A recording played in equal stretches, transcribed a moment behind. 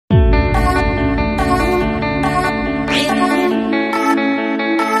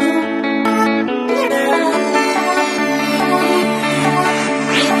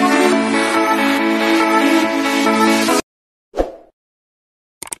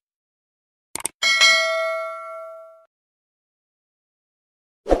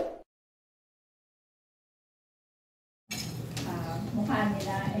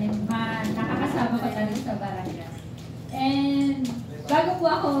kanila and nakakasama ko na rin sa barangay. And bago po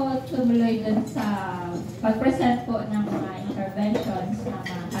ako tumuloy dun sa pag-present po ng mga interventions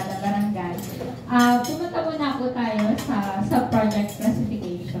ng kada barangay, pumunta muna po tayo sa project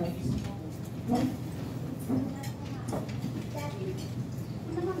classifications.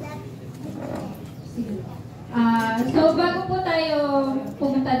 So bago po tayo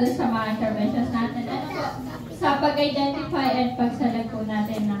pumunta dun sa mga interventions natin, ano po, sa pag-identify and pagsalag po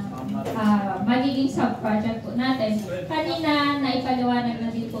natin ng magiging sub-project po natin, kanina naipaliwanag na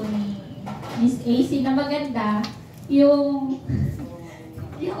din po ni Miss AC na maganda yung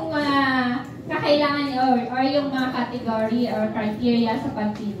kakailangan or yung mga category or criteria sa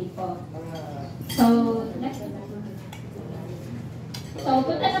pagpili po. So, next. So,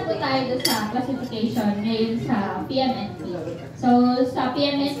 punta na po tayo doon sa classification ngayon sa PMNP. So, sa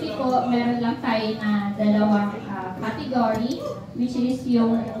PMNP po, meron lang tayo na dalawang category, which is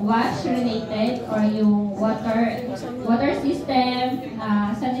yung wash-related or yung water system,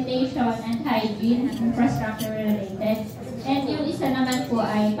 sanitation, and hygiene, infrastructure-related. And yung isa naman po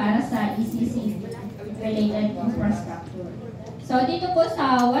ay para sa ECC-related infrastructure. So, dito po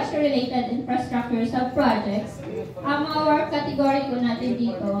sa wash-related infrastructure sub-projects, ang mga work category po natin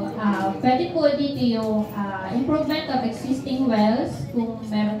dito, pwede po dito yung improvement of existing wells, kung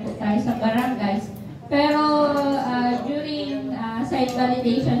meron po tayo sa barangays. Pero during site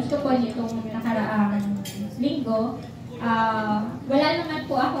validations ko po nitong nakaraang linggo, wala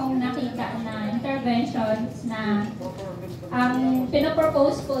naman po akong nakita na interventions na ang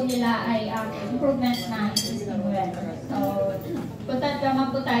pinopropose po nila ay ang improvement na existing well. So, punta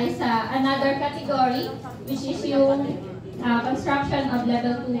naman po tayo sa another category, which is yung construction of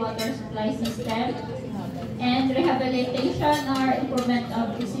level 2 water supply system and rehabilitation or improvement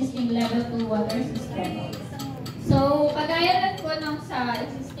of existing level 2 water system. So, kagaya lang po nung sa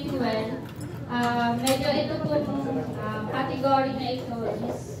existing well, medyo ito po category na ito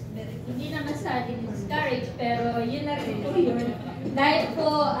is hindi naman sa discourage, pero yun na rin po yun. Dahil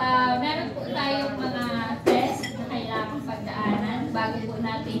po, meron po tayong mga test na kailangan pagdaanan bago po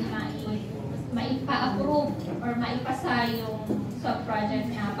natin maipa-approve or maipasa yung sub-project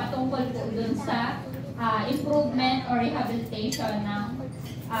na patungkol po dun sa improvement or rehabilitation ng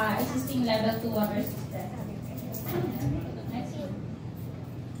existing level 2 water system. Next.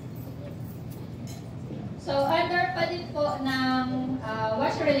 So, under pa din po ng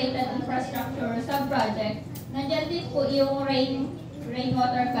wash-related infrastructure sub-project, nandiyan din po yung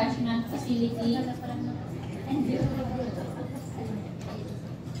rainwater catchment facility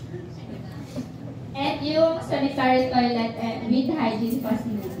and yung sanitary toilet with hygiene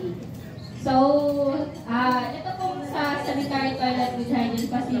facility. So, ito pong sa sanitary toilet with hygiene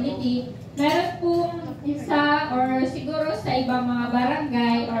facility, meron pong isa or siguro sa ibang mga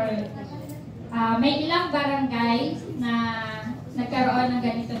barangay or may ilang barangay na nagkaroon ng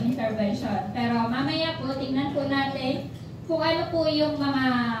ganitong intervention. Pero mamaya po, tingnan po natin kung ano po yung mga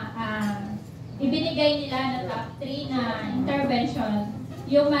ibinigay nila na top 3 na intervention,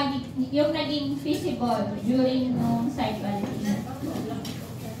 yung naging feasible during nung site validation.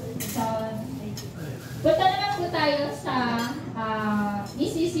 So, punta naman po tayo sa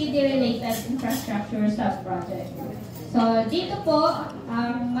ECCD-related infrastructure sub-project. So, dito po,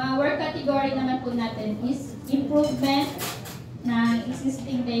 ang work category naman po natin is improvement ng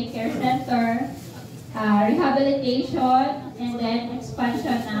existing daycare center, rehabilitation, and then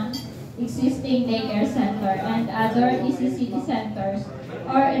expansion ng existing daycare center and other ECCD centers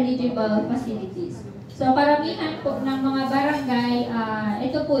or eligible facilities. So, karamihan po ng mga barangay,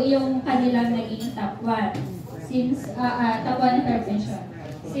 ito po yung kanilang naging top 1 since top 1 intervention.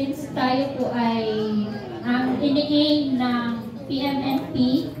 Since tayo po ay ang ini-aim ng PMNP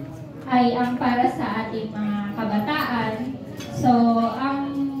ay ang para sa ating mga kabataan. So, ang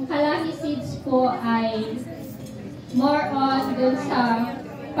Kalahi Seeds po ay more on dun sa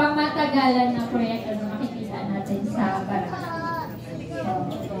pangmatagalan na proyekto na makikita natin sa barangay.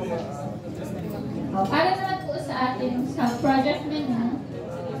 So, para naman po sa ating sa project menu,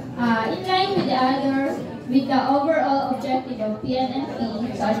 in line with the overall objective of PNNP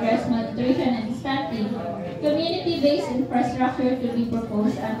to address malnutrition and stunting, community-based infrastructure to be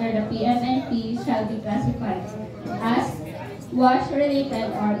proposed under the PMNP shall be classified as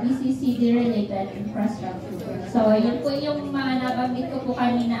wash-related or ECCD-related infrastructure. So, yun po yung mga nabanggit ko po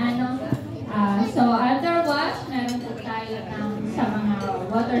kanina. So, under wash, meron po tayo sa mga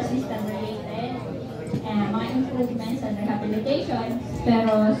water system-related, mga improvements and rehabilitation.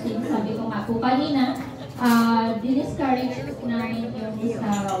 Pero, sabi ko nga po kanina, diniscourage namin yung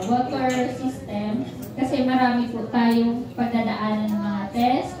sa water system kasi marami po tayong pagdadaanan ng mga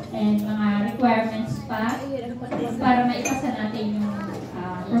test and mga requirements pa para maipasa natin yung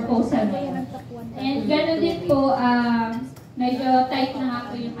proposal na yun. And gano'n din po, medyo tight na nga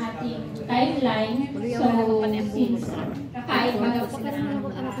po yung ating timeline. So, since kakain baga po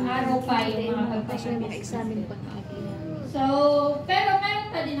ng araw pa yung mga pagpapasya. So, pero meron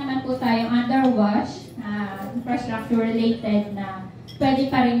pa din naman po tayong underwash, infrastructure related na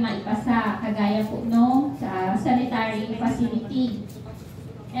pwede pa rin maipasa, kagaya po no, sa sanitary facility.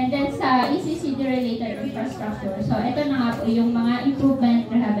 And then sa ECCD related infrastructure. So, ito na nga po yung mga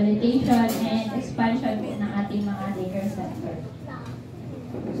improvement, rehabilitation, and expansion po ng ating mga daycare center.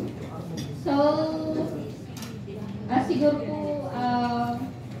 So, siguro po,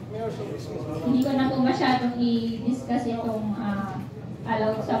 hindi ko na po masyadong i-discuss itong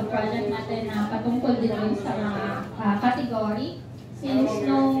allowed sub-project natin na patungkol din sa mga category. Since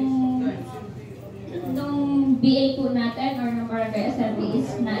nung BA po natin or nung Barangay Assembly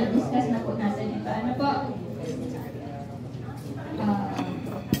is na-discuss na po natin ito. Ano po?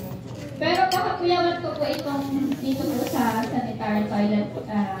 Pero kakakuyawan ko po itong dito po sa sanitary toilet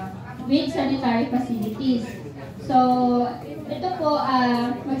with sanitary facilities. So, ito po,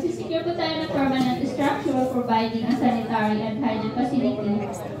 magsisecure po tayo ng permanent structure providing a sanitary and hygiene facility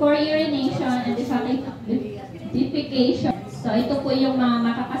for urination and defecation. So, ito po yung mga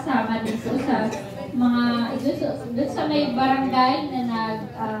makakasama dito sa mga, dun sa may barangay na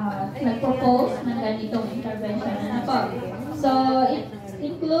nag-propose ng ganitong intervention. Ano po? So, it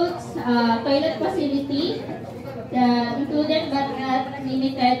includes toilet facility, included but not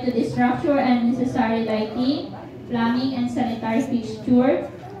limited to the structure and necessary lighting, plumbing and sanitary fixture,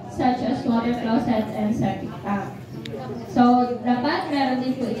 such as water closet and septic tank. So, dapat meron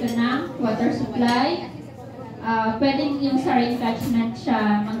din po ito ng water supply. Pwedeng yung sa rain catchment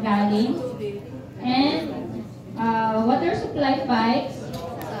siya manggaling. And water supply pipes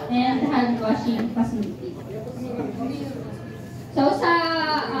and hand washing facility. So, sa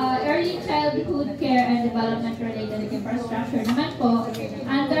early childhood care and development related infrastructure naman po,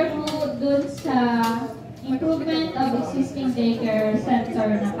 under po dun sa improvement of existing daycare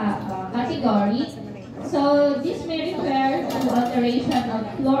center na category. So, this may refer to alteration of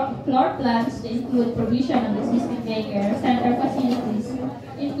floor plans to include provision of existing daycare center facilities,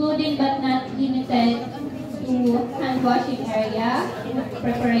 including but not limited to hand washing area,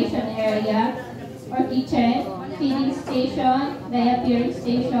 preparation area, or kitchen, feeding station, diapering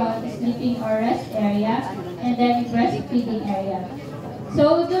station, sleeping or rest area, and then breastfeeding area.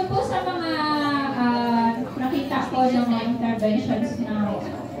 So, doon po sa mga nakita ko ng mga interventions na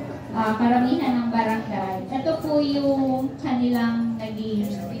karamihan ng barangay, ito po yung kanilang naging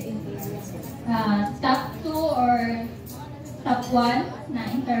top 2 or top 1 na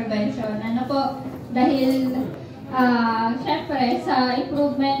intervention. Ano po? Dahil syempre sa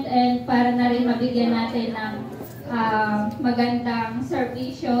improvement and para na rin mabigyan natin ng magandang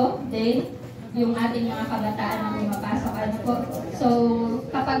serbisyo din yung ating mga kabataan na pumapasok. Ano po? So,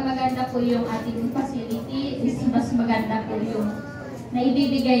 kapag maganda po yung ating facility, is mas maganda po yung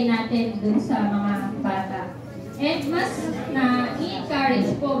naibibigay natin dun sa mga bata. And mas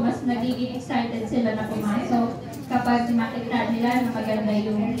na-encourage po, mas nagiging excited sila na pumasok kapag makita nila na maganda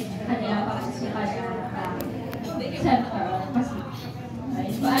yung kanilang pagsusukan na center.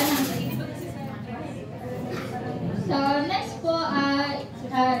 So, next po,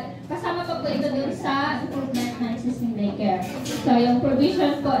 kasama pa po ito dun sa improvement ng existing daycare. So, yung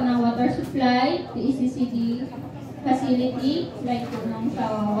provision po ng water supply, the ECCD facility, like nung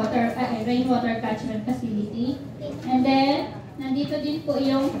sa rainwater catchment facility. And then, nandito din po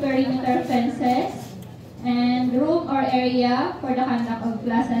yung perimeter fences and room or area for the conduct of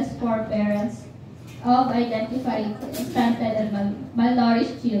classes for parents of identified stunted and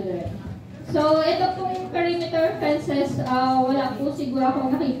malnourished children. So, ito pong perimeter fences, wala po siguro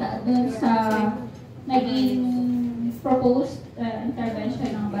akong nakita dun sa naging proposed intervention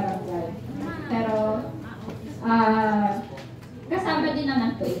ng barangay. Pero, kasama din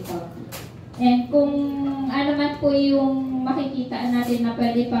naman po ito. And kung ano man po yung makikita natin na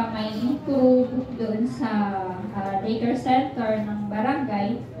pwede pa may improve doon sa daycare center ng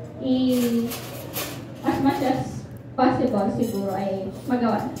barangay, as much as possible siguro ay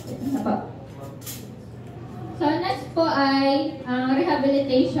magawa natin. So next po ay ang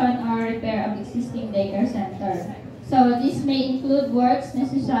rehabilitation or repair of existing daycare center. So this may include works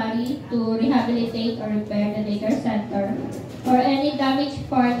necessary to rehabilitate or repair the daycare center or any damaged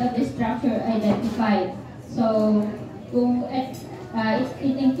part of the structure identified. So kung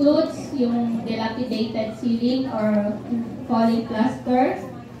It includes yung dilapidated ceiling or falling plaster,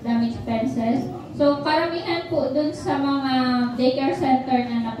 damaged fences. So, karamihan po dun sa mga daycare center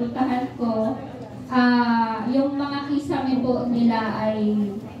na napuntahan ko, yung mga kisame po nila ay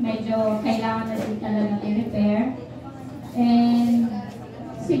medyo kailangan na din talagang i-repair. And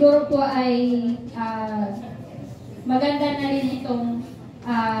siguro po ay maganda na rin itong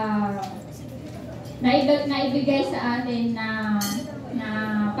naibigay sa atin na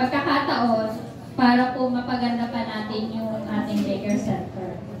pagkakataon para po mapaganda pa natin yung ating daycare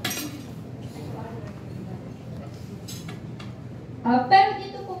center. Pero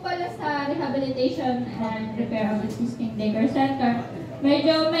dito po pala sa rehabilitation and repair of existing daycare center,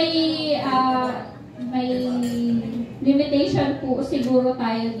 medyo may limitation po siguro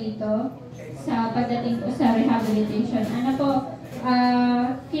tayo dito sa pagdating po sa rehabilitation. Ano po,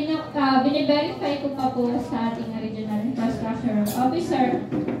 bine-verify ko pa po sa ating regional infrastructure officer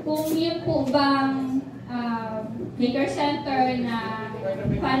kung yun po bang daycare center na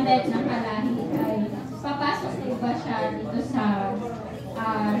funded na kalahi ay papasok po ba siya dito sa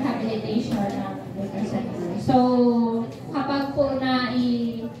rehabilitation ng daycare center. So, kapag po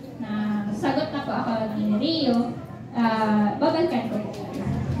sagot na po ako ni Rio, babalikan ko.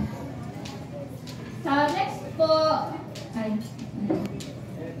 So, next po,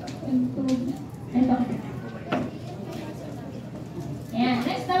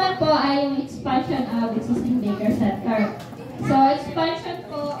 next naman po ay yung expansion of existing daycare center. So, expansion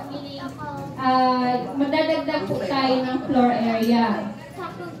po, meaning magdadagdag po tayo ng floor area.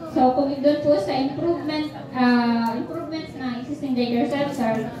 So, kung doon po sa improvements na existing daycare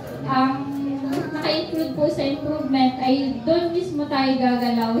center, naka-include po sa improvement ay doon mismo tayo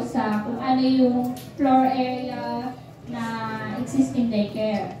gagalaw sa kung ano yung floor area na existing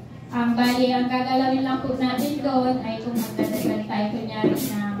daycare. Bali, ang gagalawin lang po natin doon ay kung magdadagdag tayo kunyari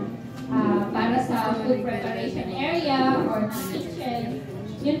ng para sa food preparation area or ng kitchen,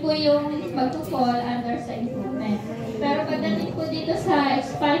 yun po yung mag-fall under sa improvement. Pero pagdating po dito sa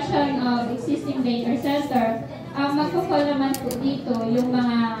expansion of existing daycare center, ang mag-fall naman po dito yung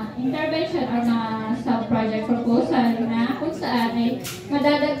mga intervention or mga sub-project proposal na kung saan ay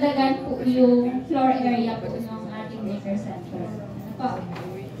madadagdagan po yung floor area po ng ating daycare center.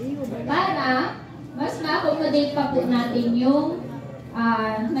 Para mas ma-accommodate pa po natin yung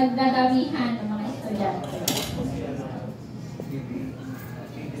nagdadamihan ng mga estudyante.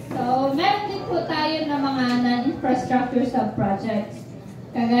 So, meron din po tayo ng mga non-infrastructure sub-projects.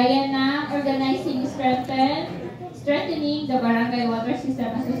 Kagaya na organizing strengthening the Barangay Water System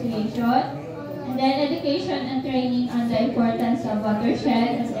Association, and then education and training on the importance of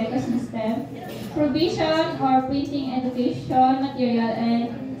watershed and ecosystem, provision or printing education material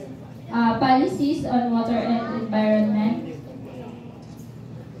and policies on water and environment.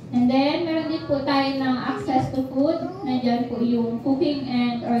 And then, meron din po tayo ng access to food. Nandiyan po yung cooking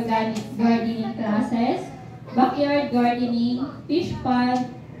and organic gardening classes, backyard gardening, fish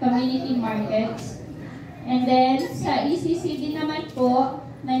pond, community markets. And then, sa ECCD naman po,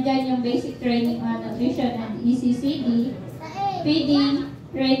 nandiyan yung basic training on nutrition and ECCD, feeding,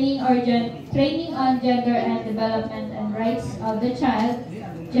 training on gender and development and rights of the child,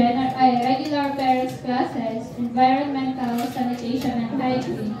 regular parents classes, environmental sanitation and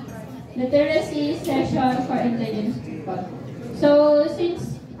hygiene, literacy session for indigenous people. So,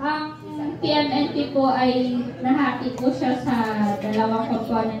 since ang PMNP po ay nahati po siya sa dalawang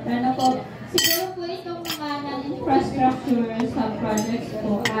component, siguro po itong mga non-infrastructure sa projects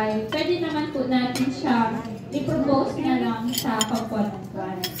po ay pwede naman po natin siya i-propose na lang sa component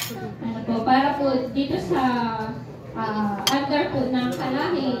 1. Para po dito sa under po ng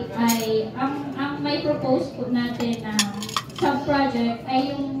kalahi ay ang may propose po natin na sub-project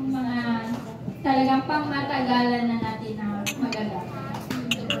ay yung mga talagang pangmatagalan na natin na magagamit.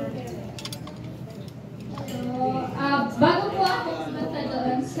 So, bago po ako pumunta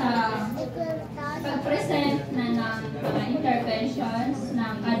doon sa pag-present na ng mga interventions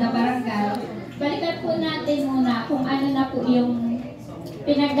ng kada barangay, balikan po natin muna kung ano na po yung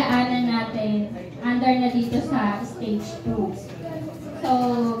pinagdaanan natin under na dito sa stage 2. So,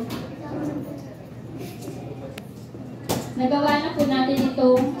 nagawa na po natin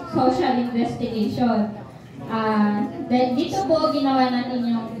itong social investigation. Dito po ginawa natin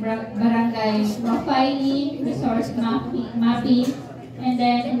yung barangay profiling, resource mapping, and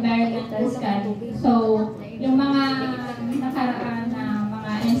then environmental scanning. So, yung mga nakaraan na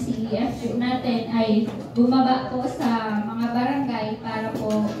mga NCEF natin ay bumaba po sa mga barangay para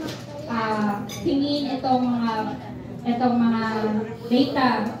po tingin itong mga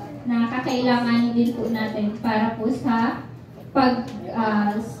data na kakailanganin din po natin para po sa para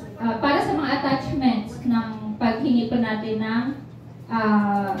sa mga attachments ng paghingi po natin ng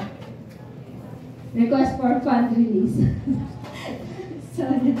request for fund release. So,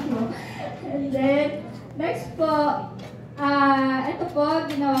 yun po. And then, next po, ito po,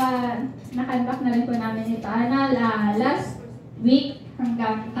 nakandak na rin po namin ito. Last week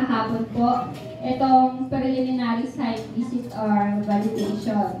hanggang kahapon po, itong preliminary site visit or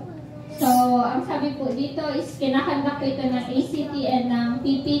validation. So, ang sabi po dito is kinakandak po ito ng ACT and ng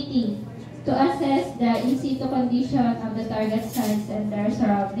PPT to assess the in situ condition of the target sites and their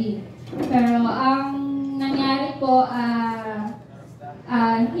surrounding. Pero ang nangyari po,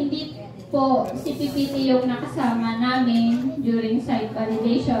 hindi po si PPT yung nakasama namin during site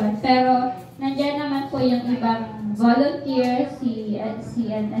validation. Pero nandiyan naman po yung ibang volunteer, si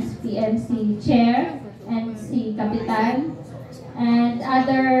NSPM, si Chair, and si Kapitan, and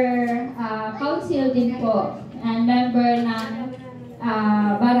other council din po, and member ng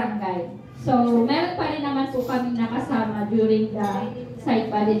barangay. So, meron pa rin naman po kami nakasama during the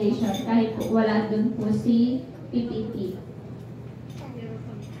site validation kahit po wala dun po si PPT.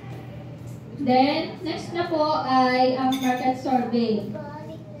 Then, next na po ay ang market survey.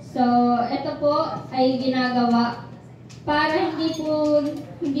 So, ito po ay ginagawa para hindi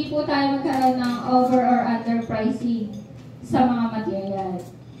po tayo magkaroon ng over or under pricing sa mga material.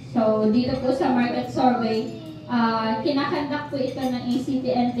 So, dito po sa market survey, kinakandak po ito ng ACT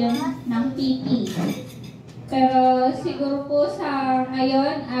and ng PT. Pero siguro po sa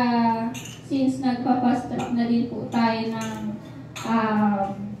ngayon, since nagpa-fast track na din po tayo ng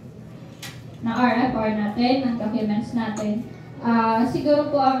RFR natin, ng documents natin,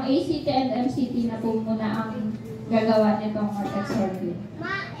 siguro po ang ACT and MCT na po muna ang gagawa nitong market survey.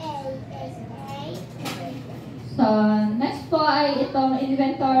 So, next po ay itong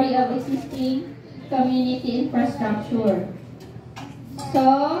inventory of existing community infrastructure. So,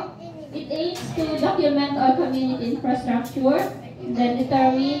 it aims to document all community infrastructure, then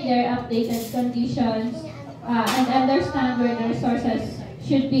determine their updated conditions, and understand where the resources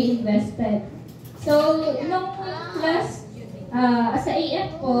should be invested. So, nung last, sa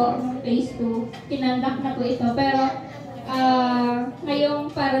AF po, nung phase 2, kinandak na po ito. Pero,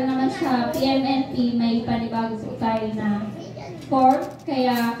 ngayong para naman sa PMNP, may panibago po tayo na form.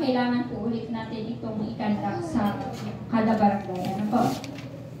 Kaya, kailangan po ulit natin itong ikandak sa kada barangay. Ano po?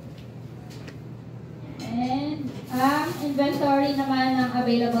 And, ang inventory naman ng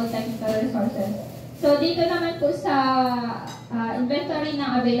available technical resources. So, dito naman po sa inventory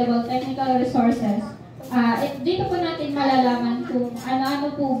ng available technical resources, dito po natin malalaman kung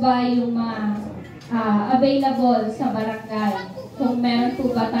ano-ano po ba yung mga available sa barangay. Kung meron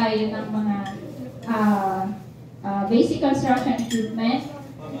po ba tayo ng mga basic construction equipment,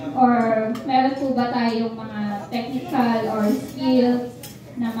 or meron po ba tayong mga technical or skilled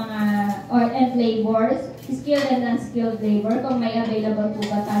na mga and laborers, skilled and unskilled labor, kung may available po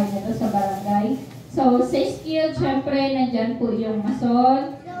ba tayo dito sa barangay. So, sa skilled, syempre, nandyan po yung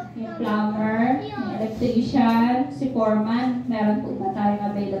mason, yung plumber, yung electrician, si foreman, meron po ba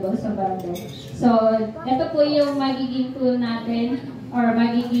tayong available sa barangay. So, ito po yung magiging tool natin, or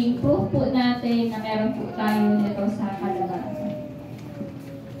magiging proof po natin na meron po tayo dito sa barangay.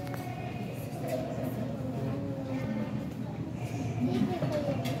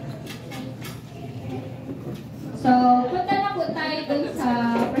 So, punta na po tayo dun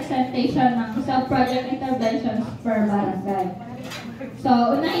sa presentation ng self-project interventions per barangay.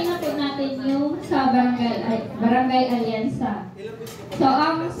 So, unahin na po natin yung sa Barangay Alianza. So,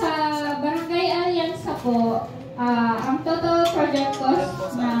 ang sa Barangay Alianza po, ang total project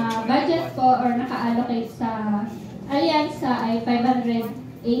cost na budget po or naka-allocate sa Alianza ay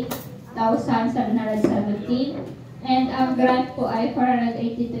 508,717. And ang grant po ay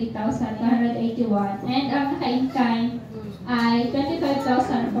 483,281. And ang naka-in-kind ay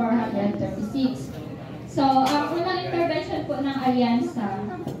 25,436. So, ang unang intervention po ng Alianza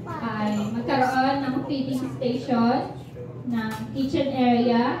ay magkaroon ng feeding station, ng kitchen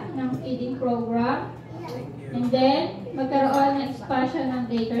area, ng feeding program, and then magkaroon ng expansion ng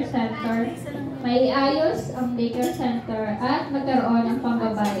daycare center, may ayos ang daycare center, at magkaroon ng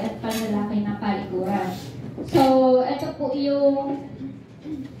pambabae at panlalaki na palikuran. So, ito po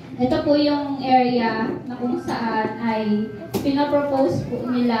yung area na kung saan ay pinapropose po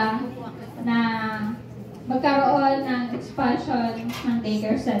nila na magkaroon ng expansion ng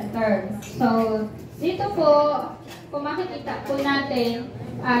daycare center. So, dito po, kung makikita po natin,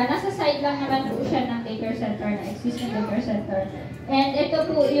 nasa side lang naman po siya ng daycare center, na existing daycare center. And ito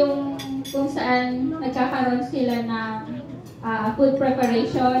po yung kung saan nagkakaroon sila ng food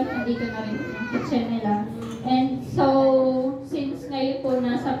preparation. Nandito na rin yung kitchen nila. And so, ngayon po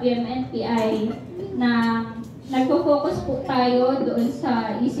na sa PMNP ay na nagpo-focus po tayo doon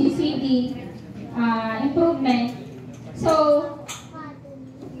sa ECCD improvement. So,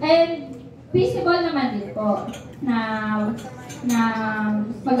 and feasible naman din po na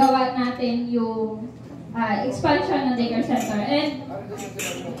magawa natin yung expansion ng daycare center. And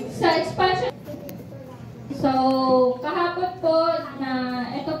sa expansion, so kahapon po na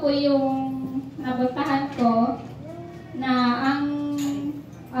ito po yung nabutahan ko na ang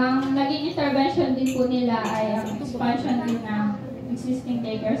naging intervention din po nila ay ang expansion din ng existing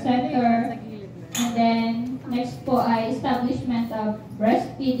daycare center. And then, next po ay establishment of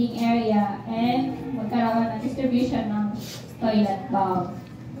breastfeeding area and magkaroon ng distribution ng toilet bowl.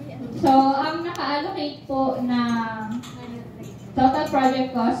 So, ang naka-allocate po na total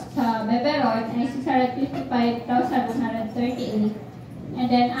project cost sa Beberon ay 655,138.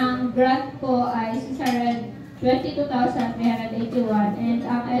 And then, ang grant po ay 622,381. And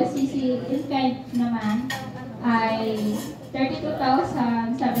ang LCC in kind naman ay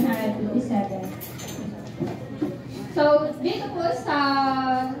 32,757. So, dito po sa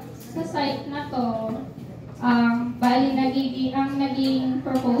site na to, bali ang naging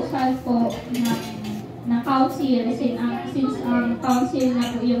proposal po ng council, since ang council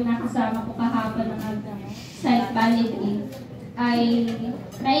na po yung nakasama po kahapon ng site validate, ay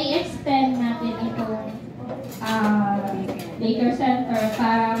nai-extend natin itong daycare center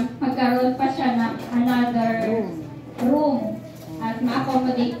para magkaroon pa siya ng another room at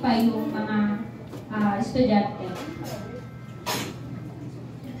ma-accommodate pa yung mga estudyante.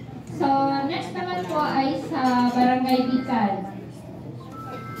 So, next naman po ay sa Barangay BICOL.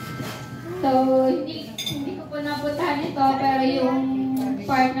 So, hindi ko po napuntahan ito, pero yung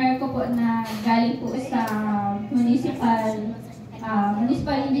partner ko po na galing po sa municipal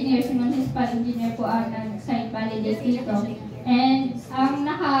engineer, si municipal engineer po ang nag-site validate dito. And ang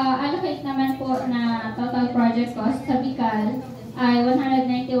naka-allocate naman po na total project cost sa BICOL ay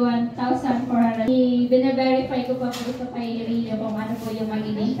 191,400. Bine-verify ko pa po ito kay Rio kung ano po yung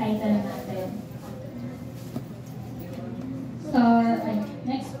magiging title natin. So,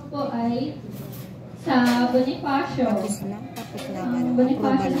 next po ay sa Bonifacio.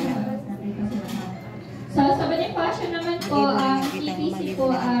 So, sa Bonifacio naman po, ang TPC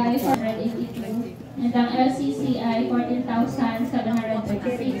po ay 482 and ang LCC ay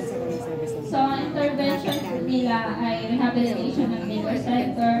 14,736. So, ang intervention po nila ay rehabilitation ng daycare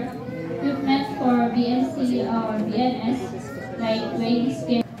center, equipment for BNC or BNS, like weight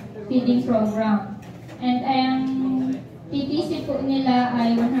scale feeding program. And ang TPC po nila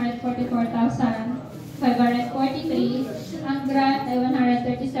ay 144,543. Ang grant ay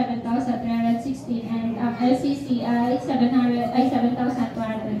 137,316 and ang LCC ay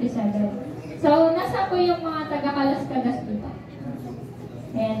 7,237. So, nasa po yung mga taga-kalas-kalas dito?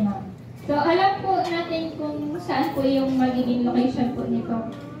 Ayan na. So, alam po natin kung saan po yung magiging location po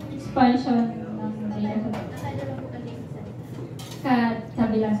nito expansion ng data.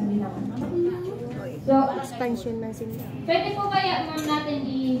 Kabilang sa bilangan. So, expansion ng simba. Pwede po kaya ma'am natin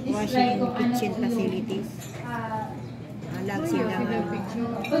i-describe kung ano po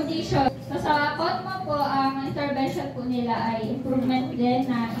yung condition. So, sa COTMA po, ang intervention po nila ay improvement din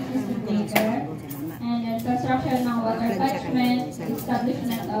na existing daycare and then construction ng water catchment,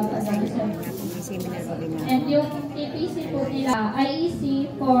 establishment of adolescent. And yung TPC po nila,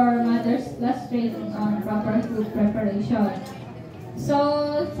 IEC for mother's class training on proper food preparation. So,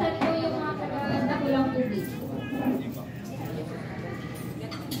 saan po yung mga taga-ganda ko lang po dito?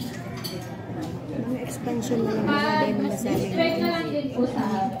 Mga expansion na lang nila yung mga describe na lang din po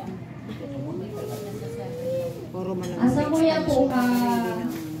sa asa po yan po,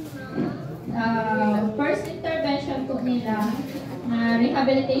 first intervention po nila na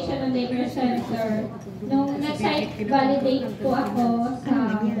rehabilitation ng daycare center. Nung nag-site validate po ako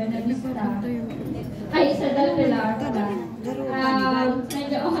sa Buena Vista, ay sa Del Pilar,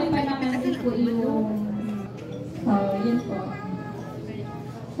 medyo okay pa naman din po yung so, yun po.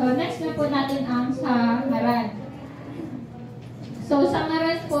 So, next na po natin ang sa Maran. So, sa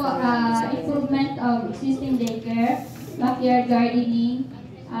Maran po, improvement of existing daycare, backyard gardening,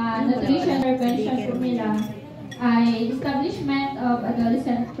 nutrition prevention po nila, ay establishment of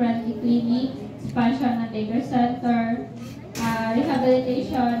adolescent-friendly clinic, expansion ng daycare center,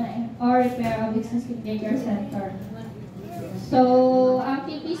 rehabilitation or repair of existing daycare center. So, ang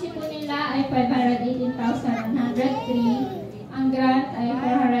TPC po nila ay 518,103. Ang grant ay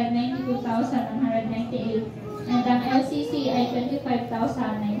 492,198. And ang LCC ay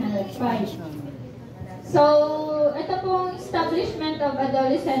 25,905. So, ito pong establishment of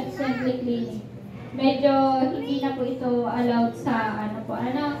adolescent-friendly clinic. medyo hindi na po ito allowed sa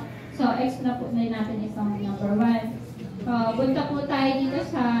So, X na po na natin itong number 1. So, punta po tayo dito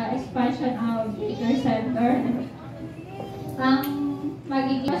sa expansion of daycare center. Ang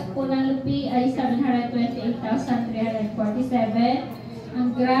magiging po ng lupi ay 728,347.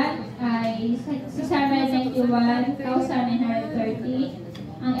 Ang grant ay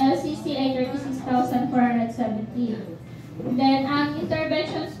 691,930. Ang LCC ay 36,470. Then, ang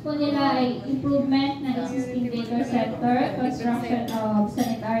interventions po nila ay improvement ng existing daycare center, construction of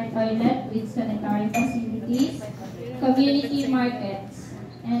sanitary toilet with sanitary facilities, community markets,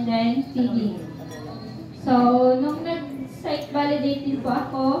 and then feeding. So, nung nag-site validate din po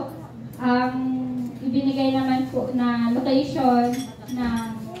ako, ang ibinigay naman po na location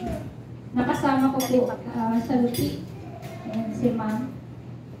na nakasama ko po sa lupi. Ayan, si ma'am.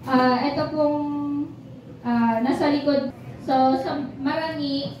 Ito pong nasa likod. So, sa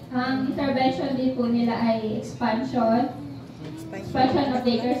Marani, ang intervention din po nila ay expansion of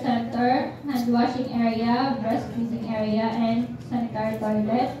daycare center, hand washing area, breastfeeding area, and sanitary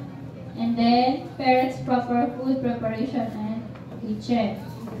toilet. And then, parents proper food preparation and kitchen.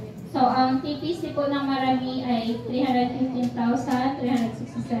 So, ang TPC po ng Marani ay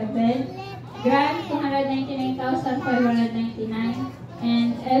 315,367, grant 299,599,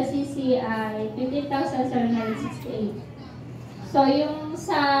 and LCC ay 15,768. So, yung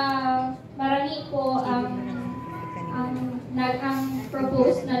sa Marani po, ang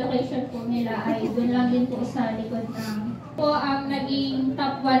proposed na location po nila ay doon lang din po sa likod ng po. Ang naging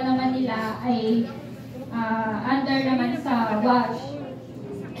top 1 naman nila ay under naman sa WASH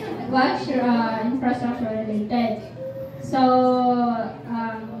infrastructure related. So,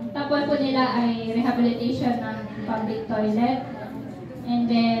 top 1 po nila ay rehabilitation ng public toilet, and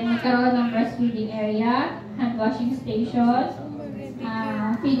then magkaroon ng breastfeeding area, hand washing station,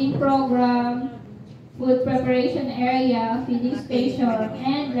 feeding program, food preparation area, feeding station,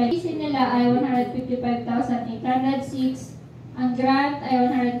 and legacy nila ay 155,806. Ang grant ay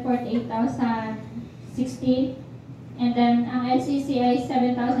 148,016. And then, ang LCC ay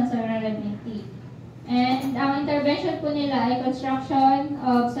 7,780. And ang intervention po nila ay construction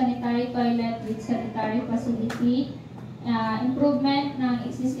of sanitary toilet with sanitary facility, improvement ng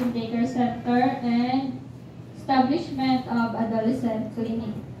existing daycare center, and establishment of adolescent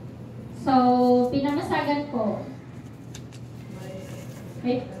clinic. So, pinamasagan po.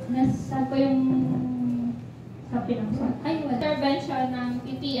 Wait, nasa po yung sa pinamasagan? Ay, wala. Intervention ng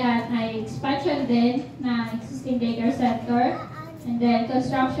PPN ay expansion din ng existing daycare center, and then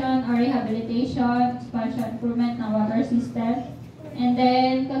construction or rehabilitation, expansion, improvement ng water system, and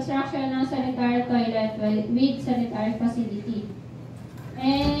then construction ng sanitary toilet with sanitary facility.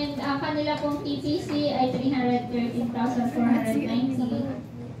 And ang kanila pong TPC ay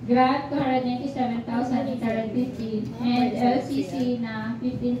 313,490, grant 297,850, and LCC na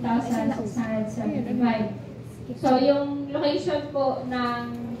 15,675. So, yung location po ng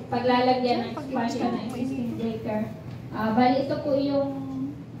paglalagyan ng expansion ng existing daycare, bali ito po yung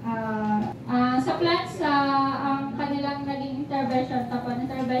sa plans ang kanilang naging intervention, tapon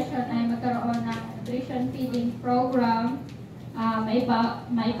intervention ay magkaroon ng nutrition feeding program,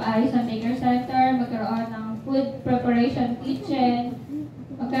 maipaayos ang daycare center, magkaroon ng food preparation kitchen,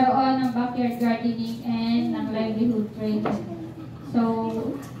 magkaroon ng backyard gardening, and ng livelihood training. So,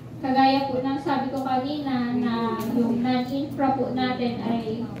 kagaya po ng sabi ko kanina na yung non-infra po natin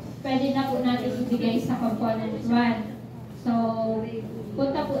ay pwede na po natin ibigay sa component 1. So,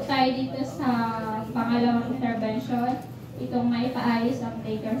 punta po tayo dito sa pangalawang intervention, itong maipaayos ang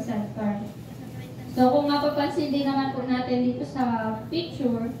daycare center. So, kung mapapansin din naman po natin dito sa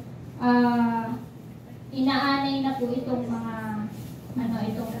picture, inaanay na po itong mga,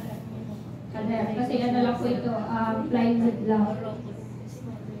 itong kader. Kasi lang po ito, plywood lang.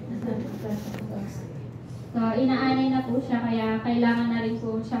 So, inaanay na po siya, kaya kailangan na rin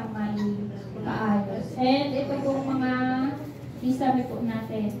po siyang maipaayos. And ito pong mga isabi po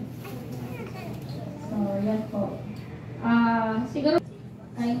natin. So, yan po. Siguro,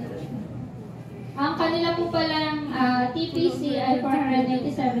 ang kanila po palang TPC ay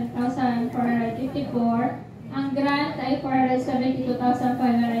 497,454. Ang grant ay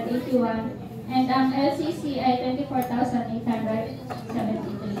 472,581. And ang LCC ay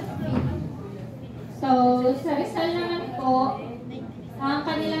 24,873. So, sa Rizal naman po, ang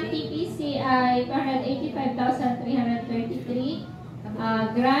kanilang TPC ay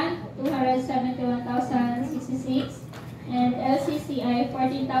 485,333. Grant, 271,066. And LCC ay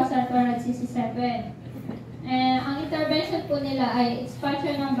 14,267. Ang intervention po nila ay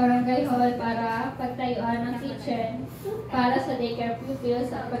expansion ng barangay hall para pagtayuan ng kitchen para sa daycare pupils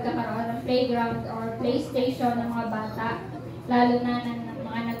at pagkakaroon ng playground or playstation ng mga bata, lalo na ng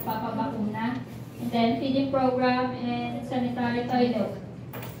mga nagpapabakuna. And then feeding program and sanitary toilet.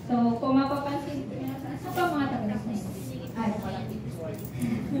 So kung mapapansin, sa pa mga tagalas na yun?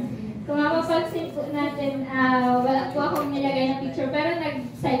 Kung mapapansin po natin, wala po akong nilagay na picture pero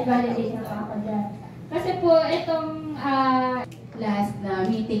nag-site validate na po ako dyan. Kasi po itong last na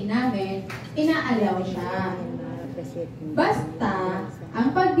meeting namin, inaalaw siya. Basta,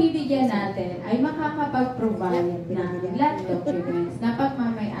 ang pagbibigyan natin ay makakapag-provide ng lot documents na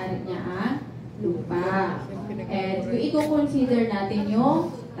pagmamayari niya ang lupa. And kung i-consider natin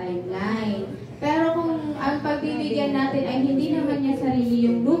yung timeline. Pero kung ang pagbibigyan natin ay hindi naman niya sarili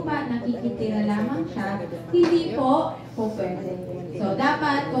yung lupa, nakikitira lamang siya, hindi po pwede. So,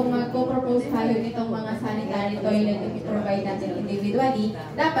 dapat kung magpo-propose tayo nitong mga sanitary toilet na i-provide natin individually,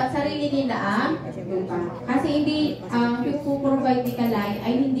 dapat sarili nila ang lupa. Kasi hindi, yung po-provide ni Kalay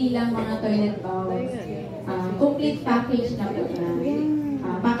ay hindi lang mga toilet bowls. Complete package na po yan.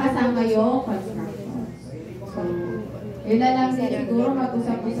 Makasama yung construction. So, yun na lang din siguro,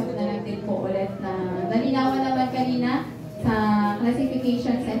 mag-usap-usap na lang din po ulit na nalinawan naman kanina sa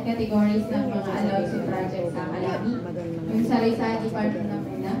classifications and categories ng mga allowed projects sa Kalabi. Yung sa Rizal Department na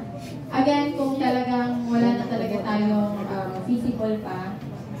muna. Again, kung talagang wala na talaga tayong feasible pa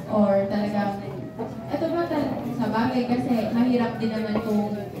or talagang, ito ba talaga sa bagay kasi mahirap din naman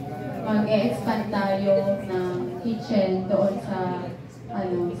kung mag-e-expand tayo ng kitchen doon sa sa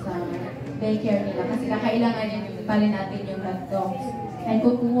daycare nila kasi kakailangan pa rin natin yung lot dogs. And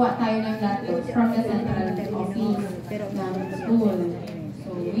kukuha tayo ng lot dogs from the central office ng school.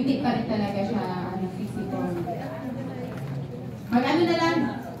 So, hindi pa rin talaga siya feasible. Mag-ano na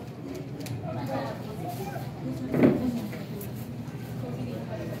lang?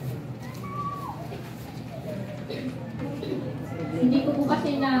 hindi ko po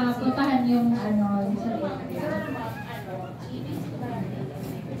kasi napuntahan yung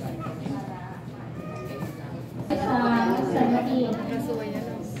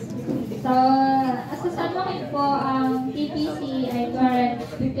So, sa San Joaquin po, ang TPC ay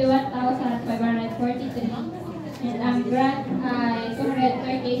 251,543 and ang grant ay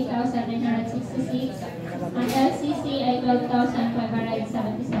 238,966. Ang LCC ay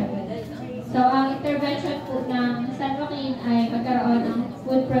 12,577. So, ang intervention po ng San Joaquin ay magkaroon ng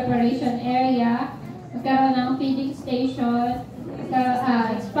food preparation area, magkaroon ng feeding station,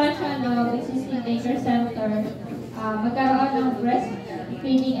 expansion ng existing daycare center, magkaroon ng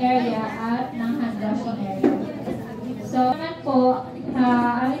breastfeeding area at ng hand washing area. So, naman po,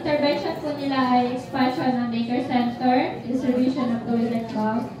 ang intervention po nila ay expansion ng daycare center, distribution of toilet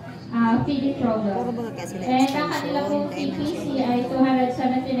bowl, feeding program. And ang kanila pong TPC ay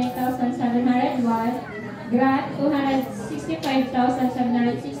 279,701, grant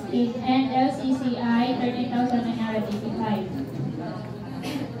 265,716, and LCC ay 13,985.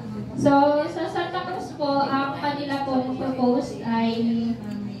 So, sa Santa Cruz po, ang kanila pong proposed ay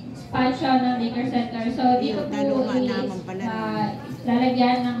expansion ng daycare center. So, dito po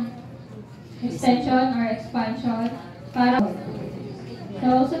lalagyan ng extension or expansion para.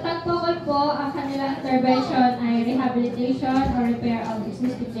 So, sa Tagpokol po, ang kanilang intervention ay rehabilitation or repair of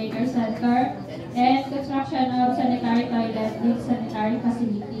existing daycare center and construction of sanitary toilet with sanitary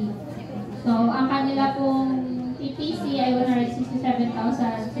facility. So, ang kanila pong TPC ay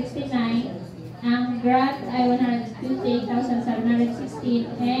 167,069, ang grant ay 158,716,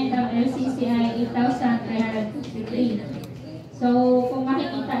 and ang LCC ay 8,353. So, kung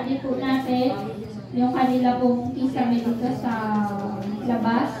makikita din po natin, yung kanila pong kisame dito sa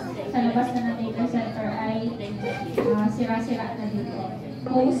labas na ng data center ay sira-sira na dito.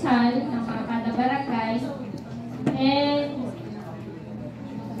 Proposal ng mga kada barangay, and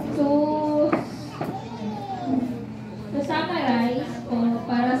to summarize po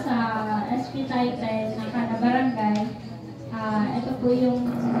para sa SP title ng kada barangay, ito po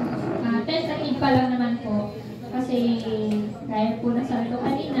yung tentative pa lang naman po kasi gaya po na sabi ko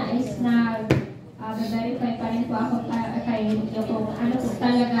kanina is verify pa rin po ako kay Nico kung ano po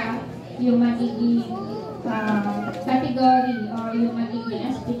talaga yung magiging category or yung magiging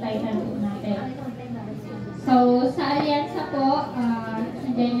SP title po natin. So, sa alyansa po,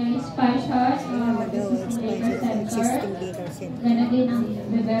 then yung expansion, existing daycare center, gano'n din ang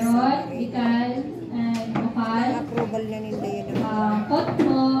Beberon, BICOL, and BICOL,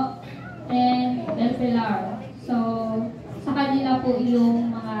 Cotmo, and Del Pilar. So, sa kanila po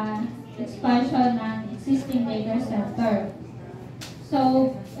yung mga expansion ng existing daycare center. So,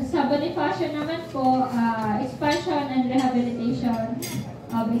 sa Bonifacio naman po, expansion and rehabilitation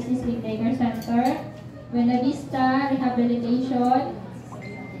of existing daycare center. Buena Vista, rehabilitation.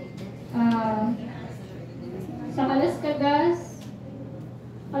 Sa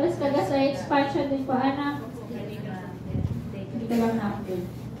Kalascagas ay expansion din po, anak. Dito lang na-update.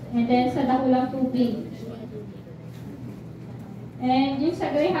 And then sa Dakulang Tubig. And yung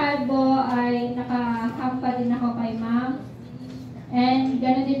sa Grijalbo ay nakahampa din ako kay ma'am. And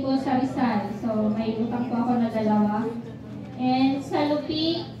gano'n din po sa Rizal. So may utang po ako na 2. And sa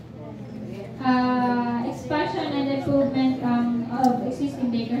Lupi, expansion and improvement of existing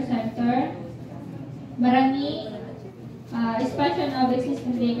daycare center. Marami, expansion of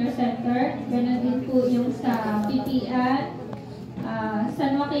existing daycare center. Gano'n din po yung sa PPN,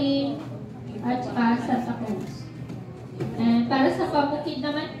 San Joaquin, at saka Santa Cruz. And para sa Pamukid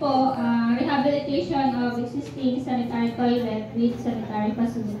naman po, rehabilitation of existing sanitary toilet with sanitary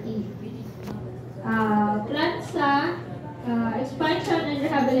facility. Plansa, expansion and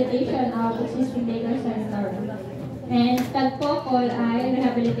rehabilitation of existing daycare center. And Tagpokol ay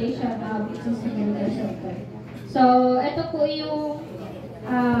rehabilitation of existing daycare center. So, ito po yung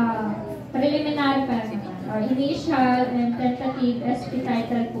preliminary pa naman, or initial and tentative SP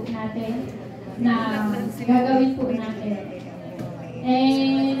title po natin na gagawin po natin.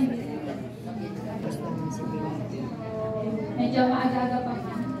 And medyo maaga-aga